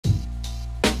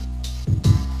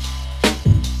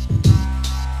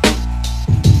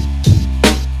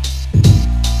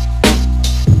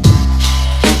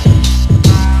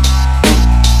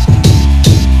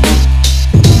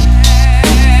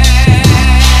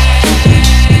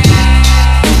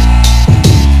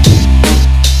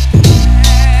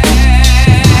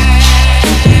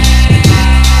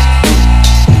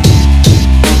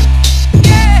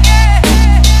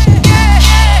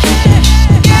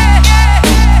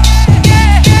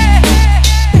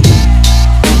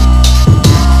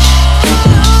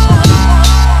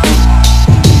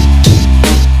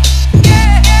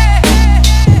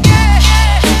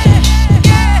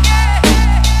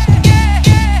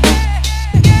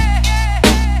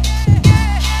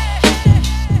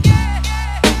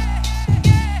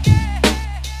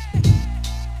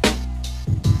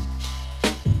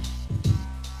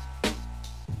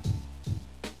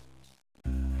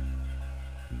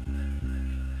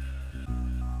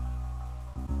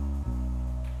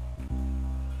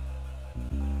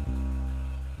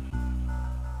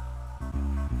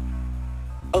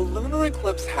lunar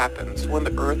eclipse happens when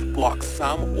the Earth blocks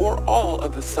some or all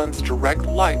of the sun's direct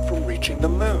light from reaching the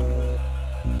moon.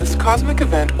 This cosmic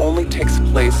event only takes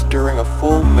place during a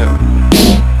full moon.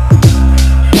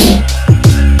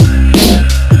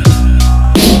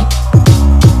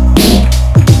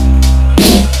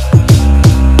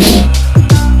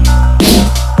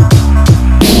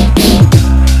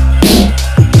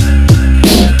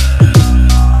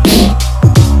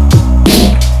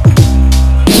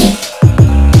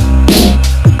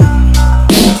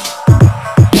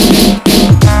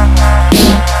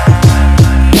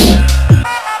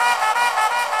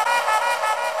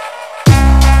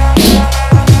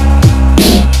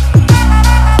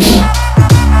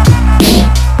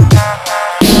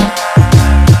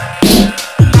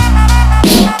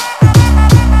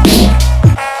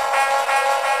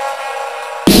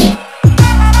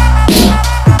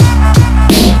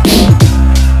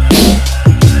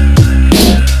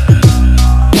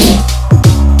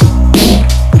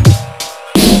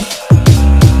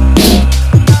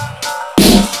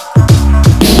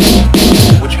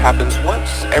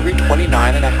 Every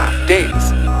 29.5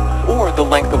 days, or the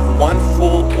length of one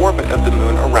full orbit of the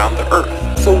moon around the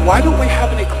Earth. So why don't we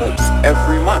have an eclipse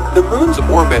every month? The moon's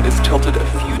orbit is tilted a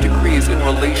few degrees in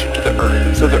relation to the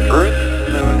Earth, so the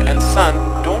Earth, moon, and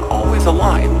sun don't always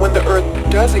align. When the Earth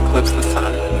does eclipse the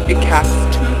sun, it casts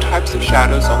two types of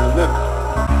shadows on the moon.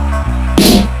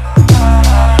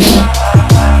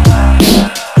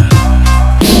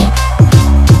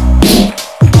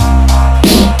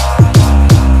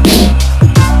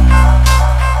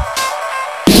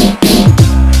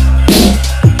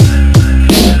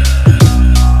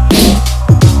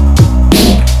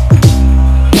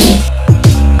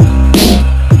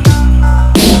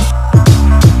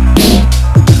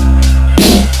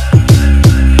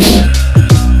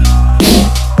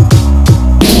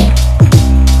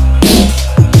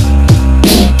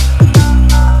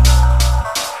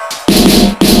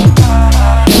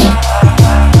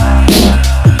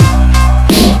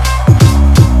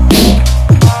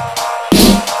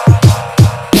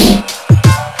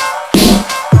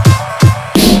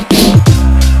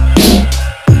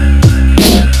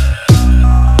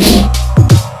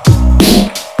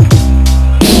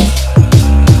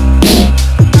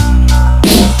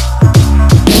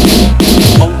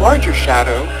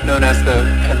 Known as the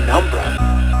penumbra,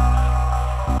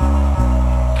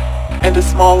 and a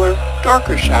smaller,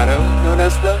 darker shadow known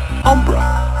as the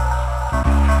umbra.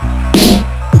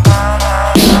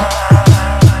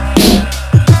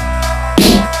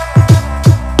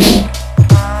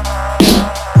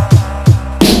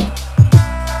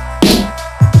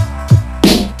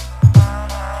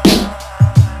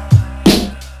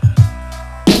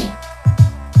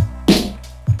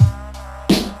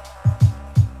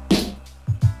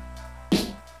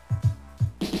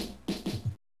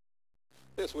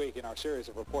 This week in our series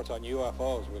of reports on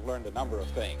UFOs, we've learned a number of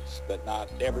things. That not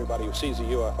everybody who sees a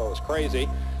UFO is crazy,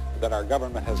 that our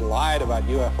government has lied about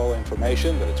UFO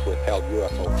information, that it's withheld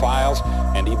UFO files,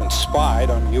 and even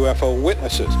spied on UFO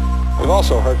witnesses. We've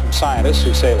also heard from scientists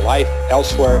who say life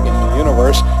elsewhere in the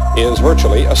universe is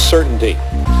virtually a certainty.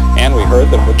 And we heard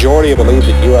that the majority believe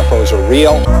that UFOs are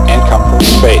real and come from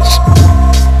space.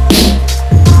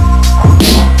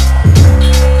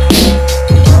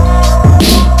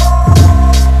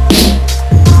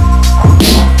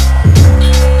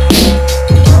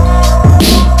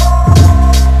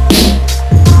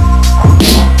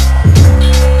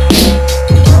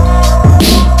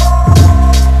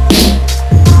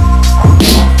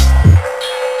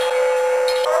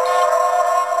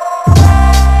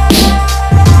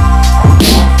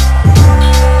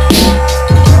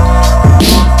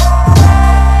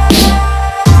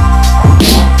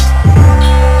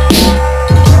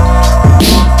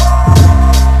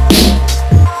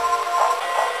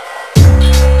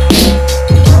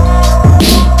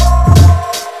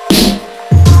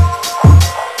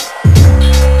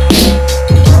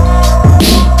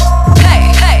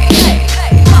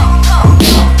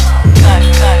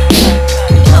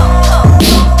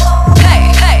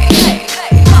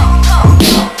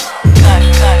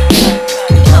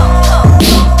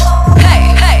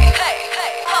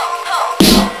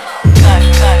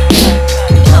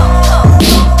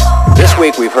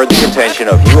 We've heard the contention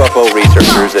of UFO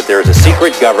researchers that there is a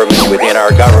secret government within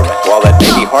our government. While that may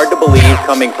be hard to believe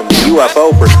coming from the UFO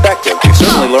perspective, we've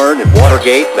certainly learned in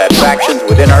Watergate that factions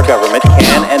within our government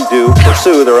can and do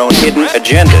pursue their own hidden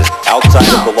agendas outside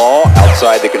of the law,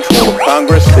 outside the control of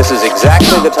Congress. This is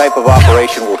exactly the type of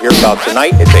operation we'll hear about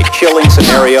tonight. It's a chilling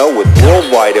scenario with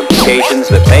worldwide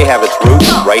implications that may have its roots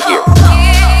right here.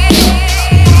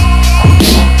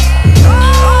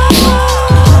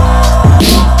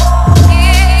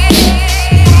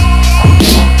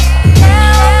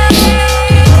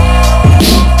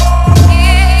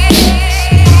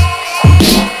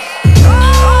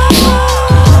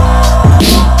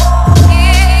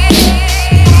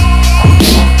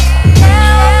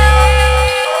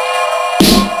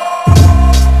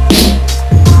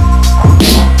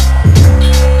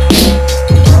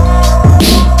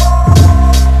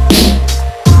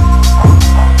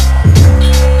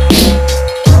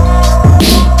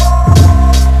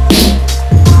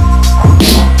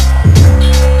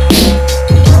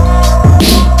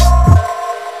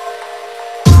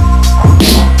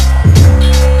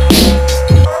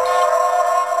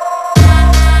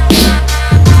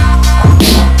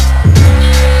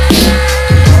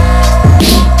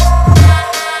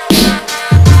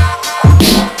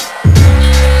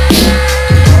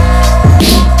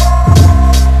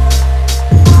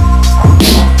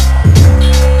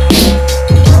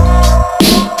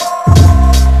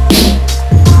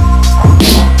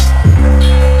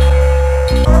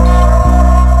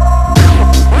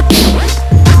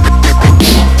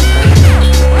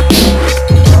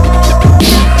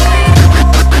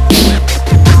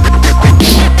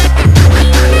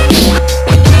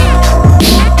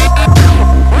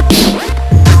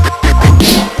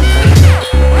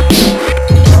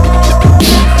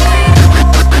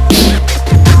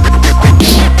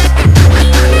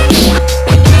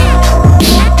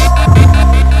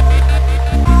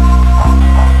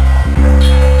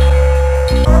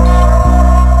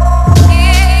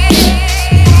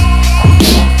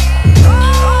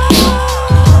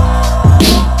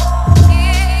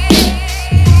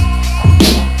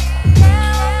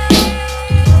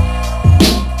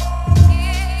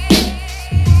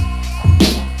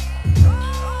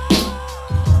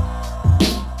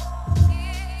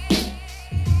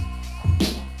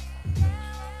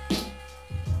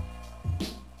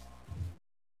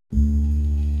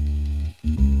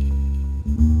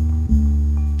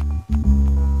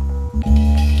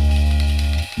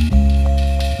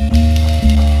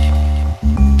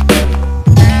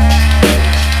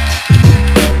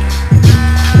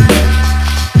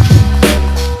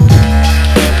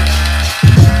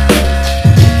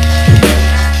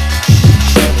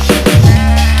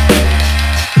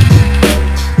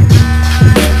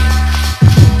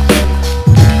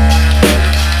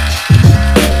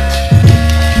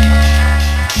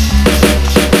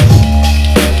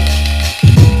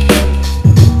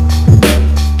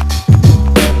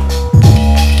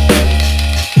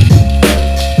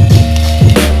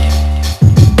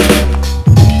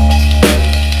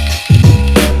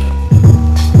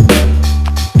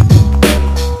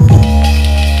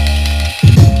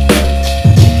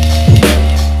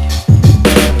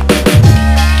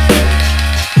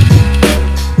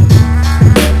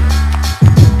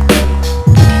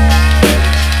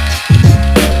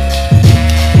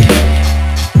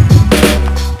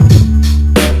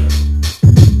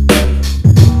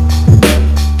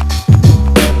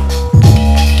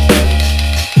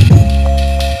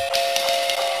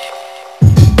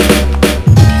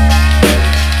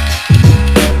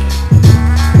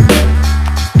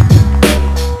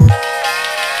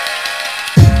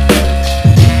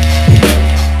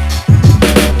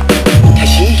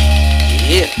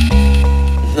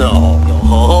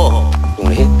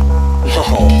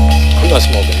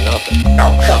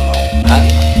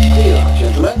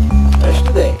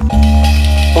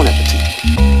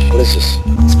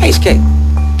 cake.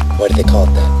 Why do they call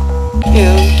it that?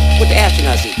 Yeah, what the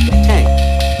astronauts eat. Tank.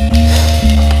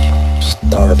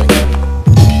 Starving.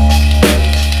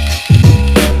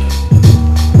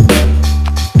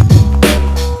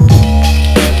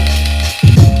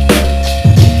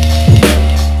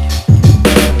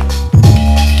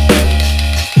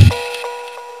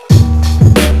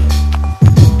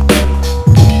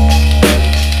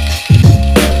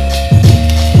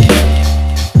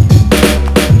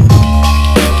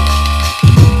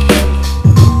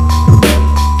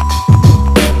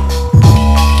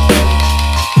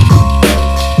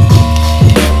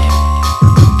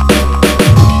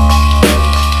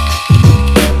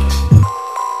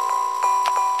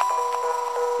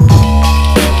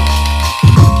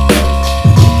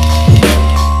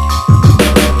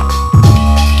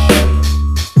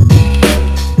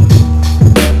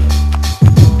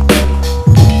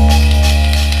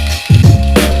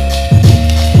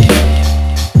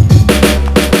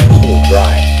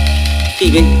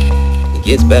 It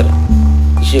gets better.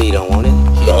 You sure you don't want it?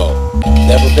 No.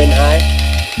 Never been high,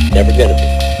 never gonna be.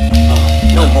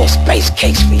 Oh, no more space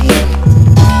cakes for you.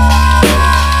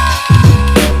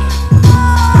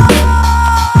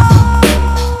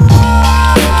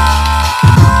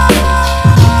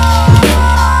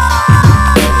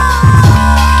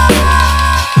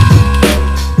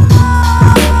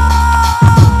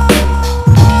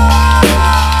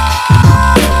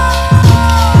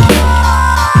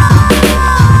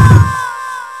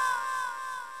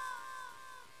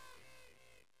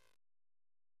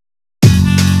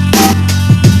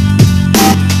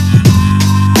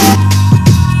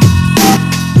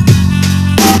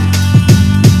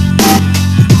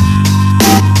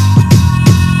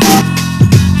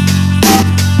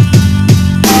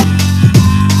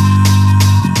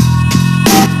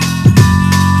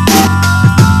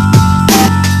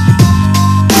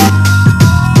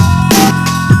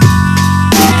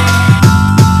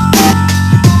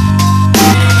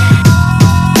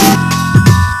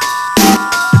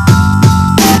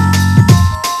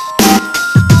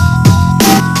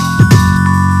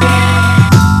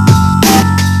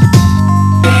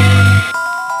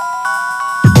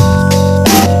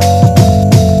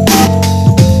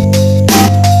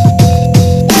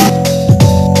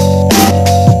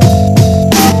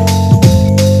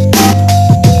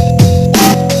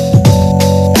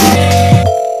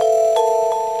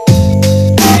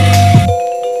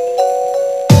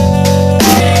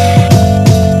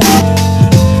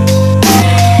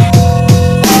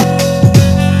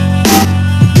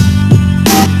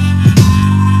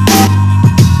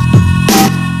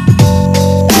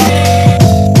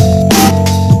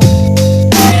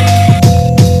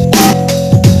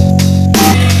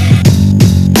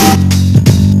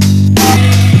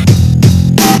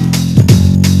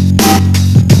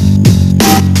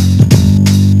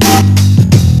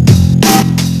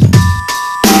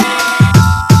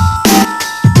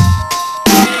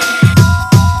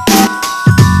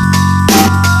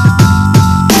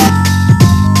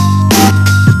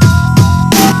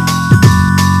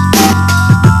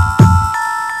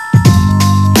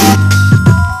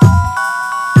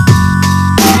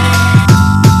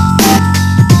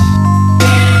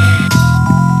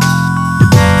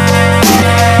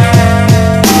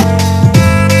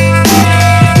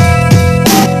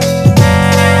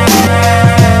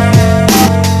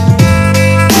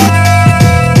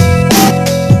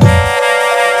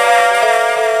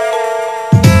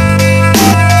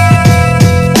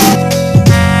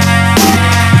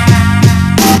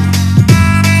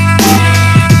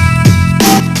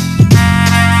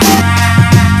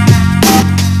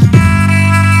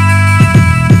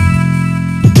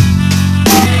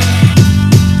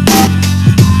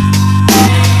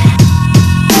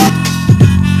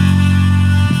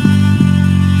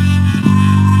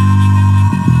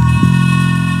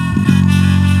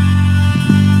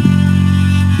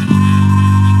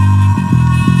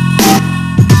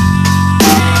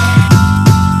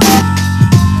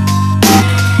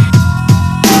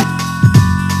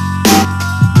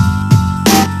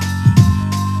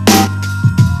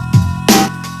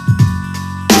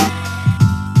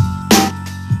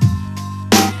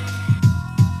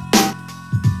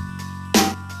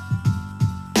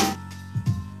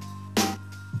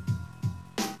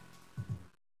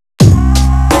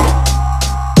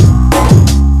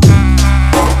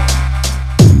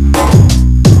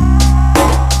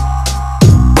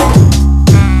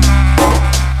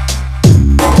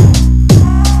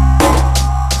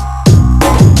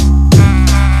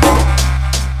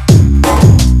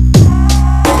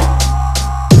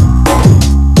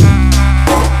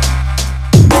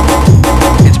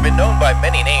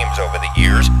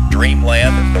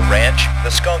 The ranch, the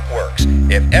skunk works.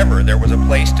 If ever there was a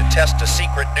place to test a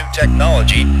secret new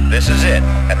technology, this is it.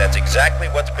 And that's exactly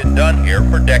what's been done here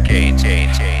for decades.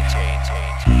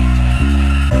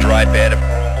 Dry bed of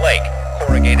Groom Lake,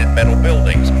 corrugated metal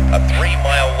buildings, a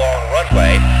 3-mile-long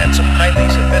runway, and some highly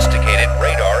sophisticated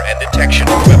radar and detection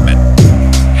equipment.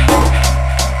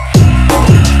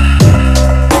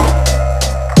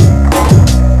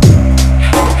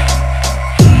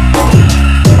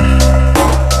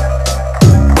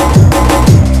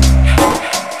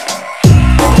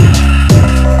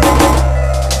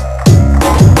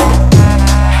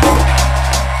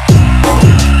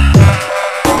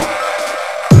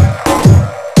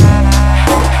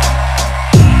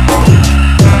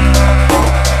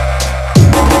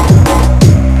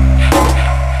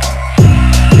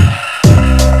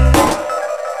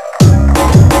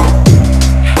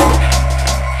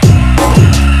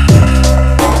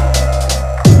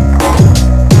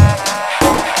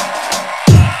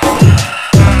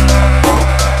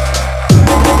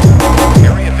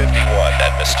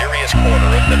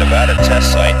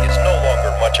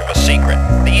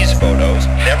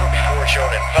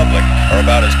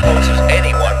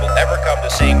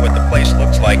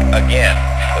 Again,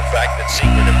 the fact that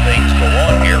secretive things go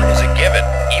on here is a given,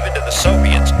 even to the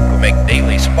Soviets, who make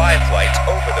daily spy flights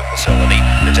over the facility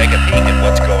to take a peek at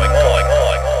what's going on.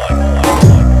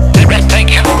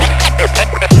 Thank you.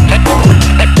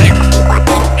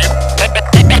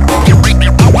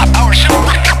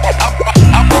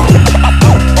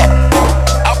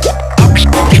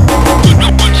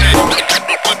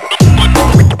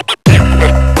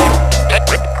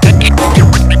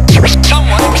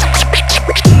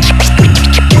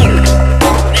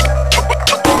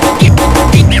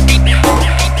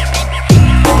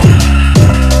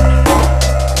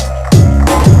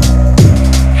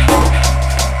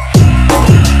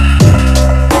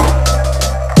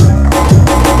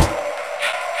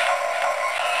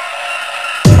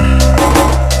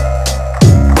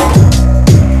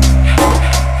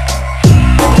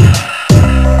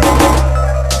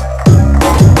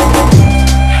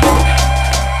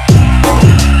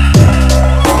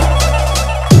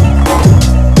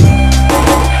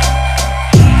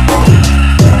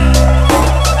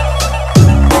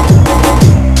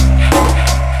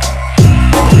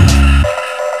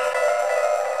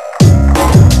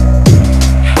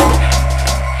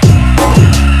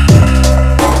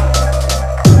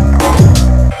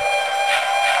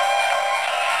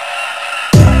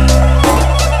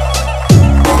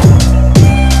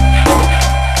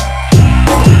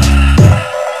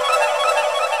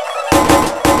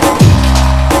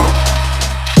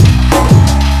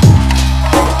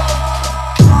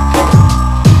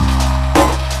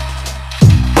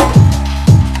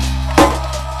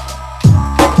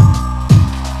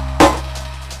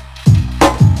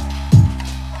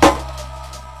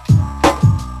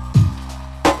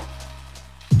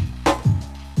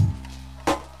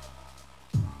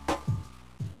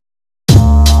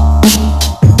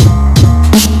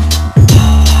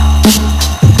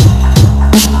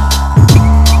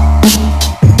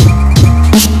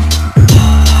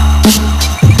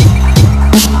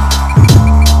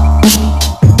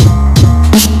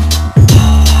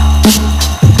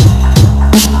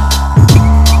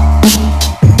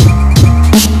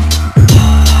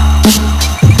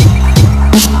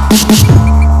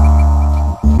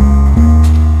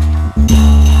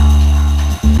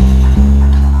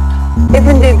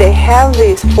 Have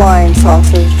these flying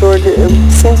saucers, George,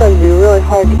 it seems like it'd be really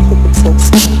hard to keep it so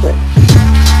secret.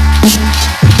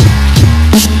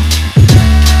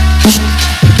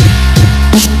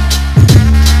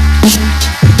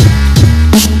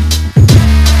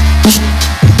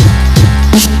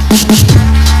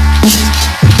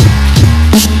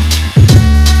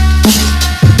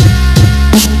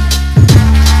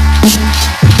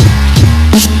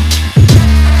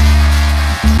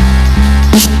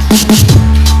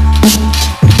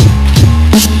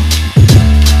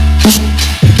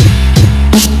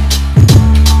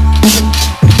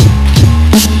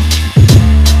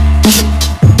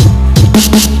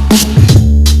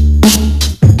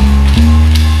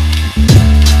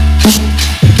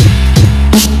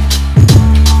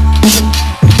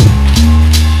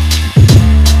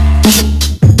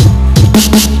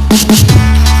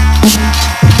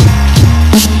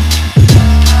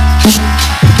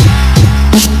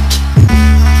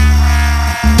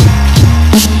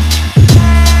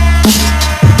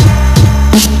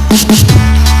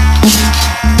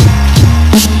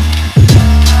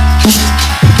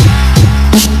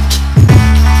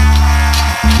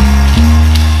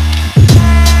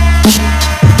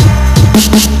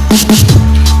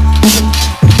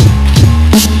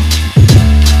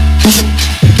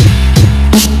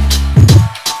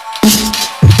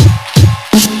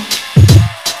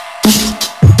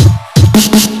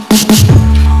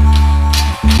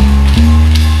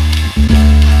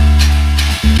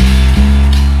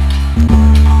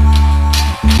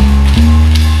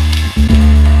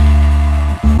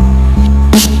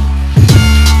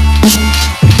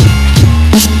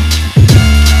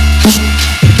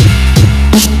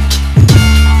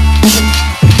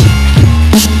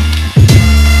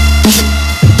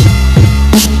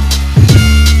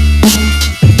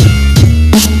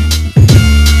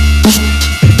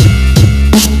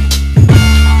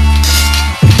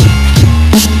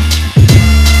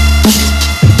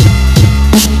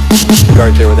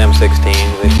 cars there with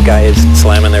M16s. The guy is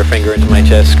slamming their finger into my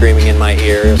chest, screaming in my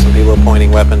ear. Some people are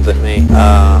pointing weapons at me.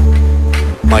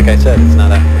 Like I said, it's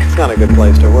not a good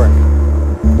place to work.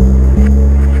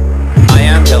 I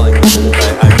am telling you this.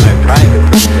 I'm trying to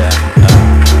prove that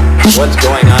what's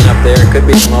going on up there could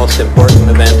be the most important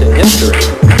event in history.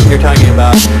 You're talking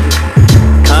about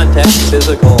contact,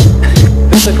 physical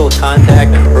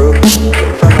contact and proof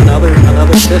from another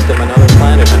system, another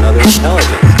planet, another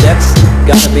intelligence. That's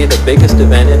got to be the biggest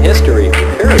event in history,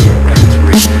 period.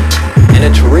 And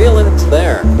it's real and it's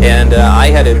there. And I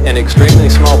had an extremely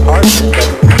small part of it,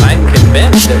 but I'm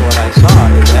convinced that what I saw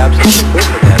is absolutely proof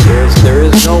of that. There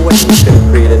is no way we could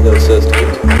have created those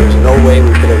systems. There's no way we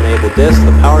could have made the discs,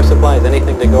 the power supplies,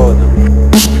 anything to go with them.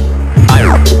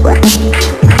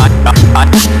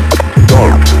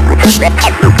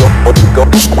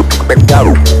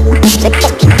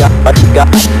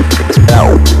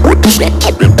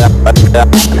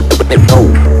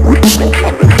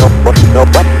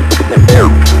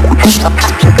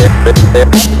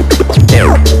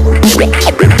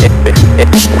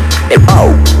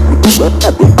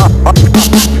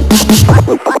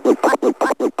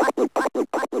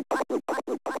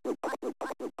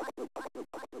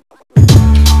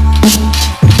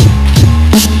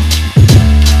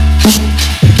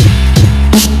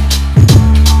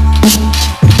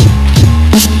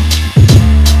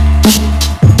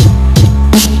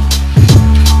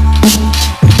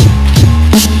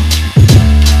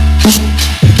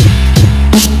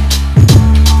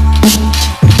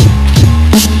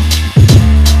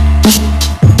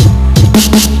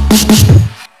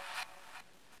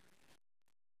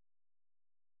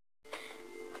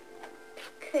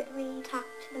 Could we talk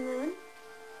to the moon?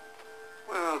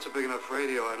 Well, it's a big enough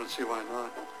radio. I don't see why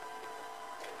not.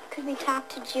 Could we talk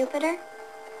to Jupiter?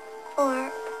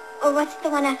 Or what's the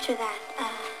one after that?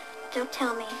 Don't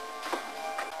tell me.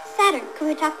 Saturn. Could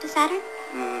we talk to Saturn?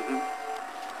 Mm-hmm.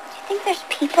 Do you think there's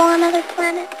people on other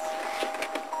planets?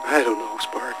 I don't know,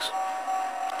 Sparks.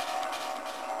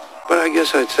 But I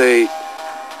guess I'd say,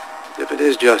 if it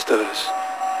is just us,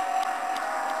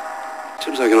 it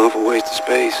seems like an awful waste of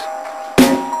space.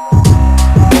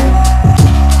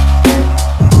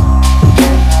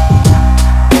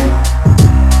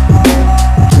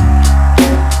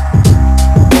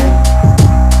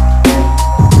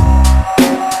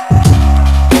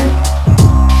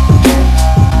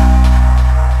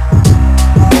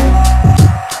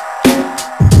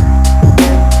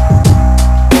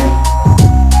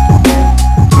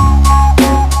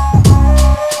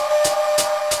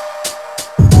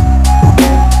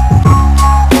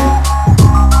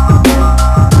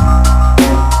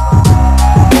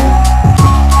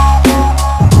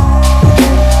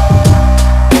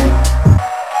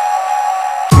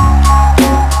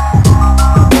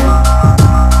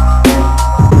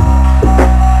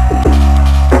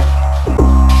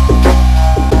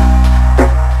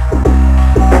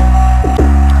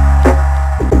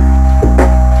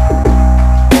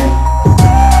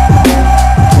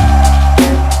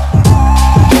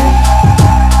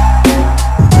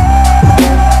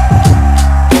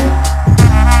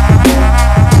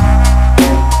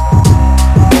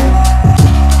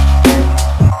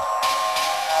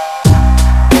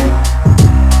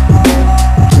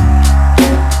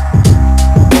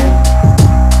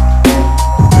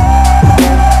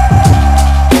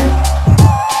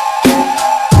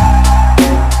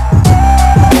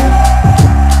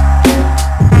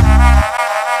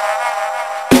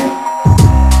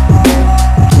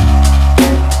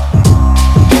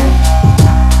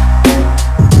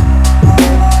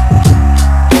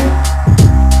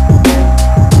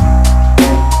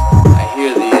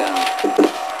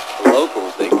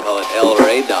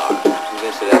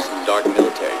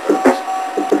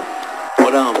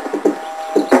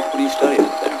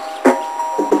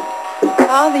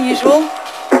 The usual.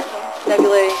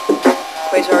 Nebulae,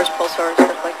 quasars, pulsars,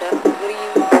 stuff like that.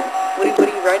 What are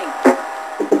you writing?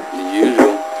 The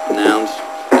usual. Nouns,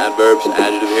 adverbs,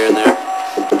 adjective here and there.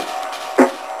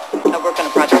 I work on a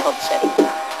project called SETI.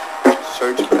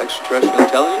 Search for extraterrestrial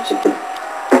intelligence?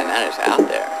 And that is out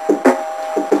there.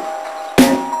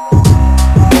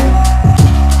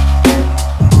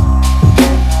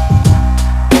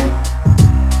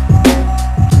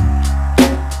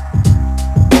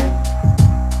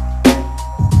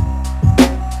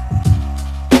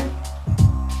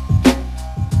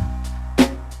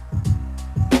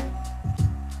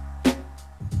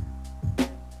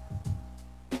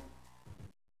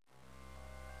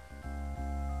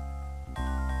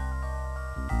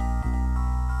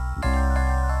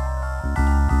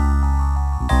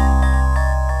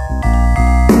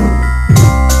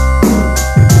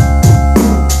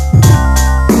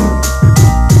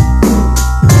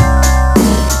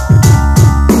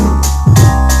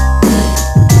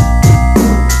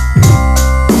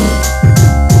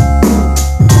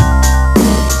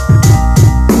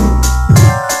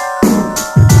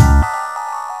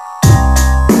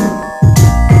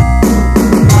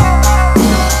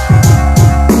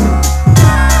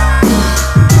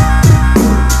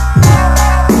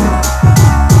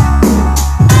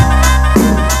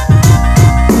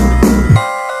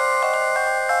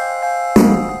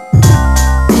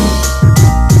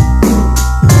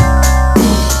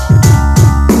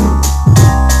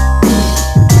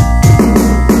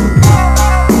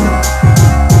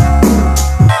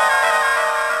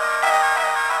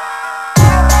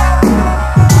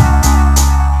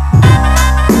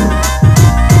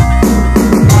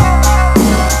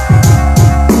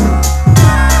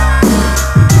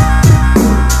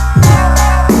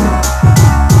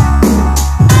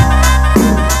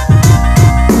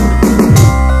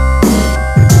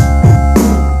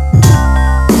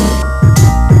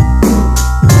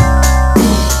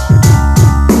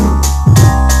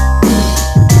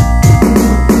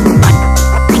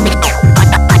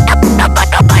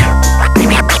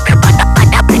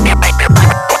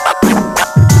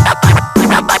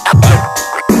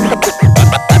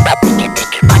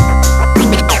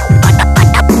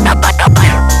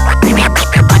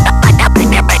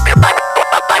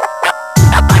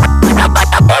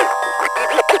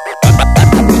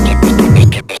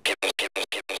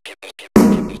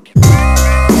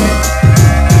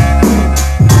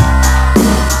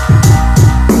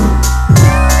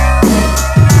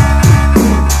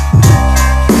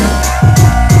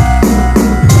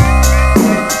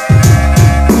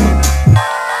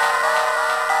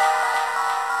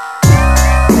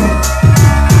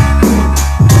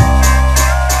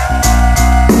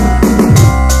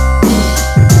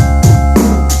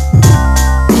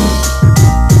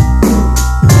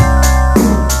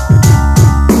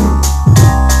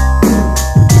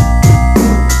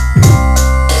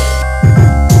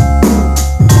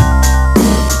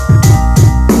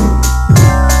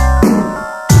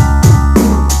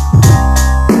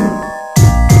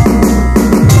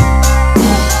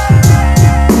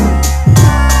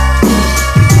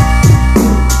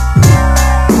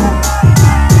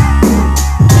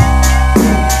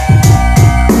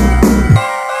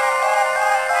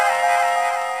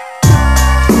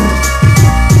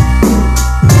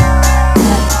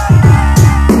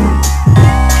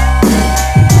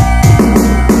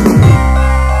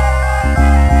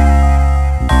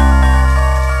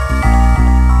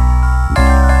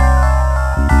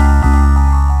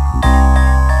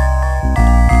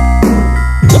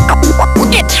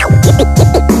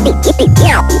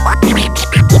 Yeah.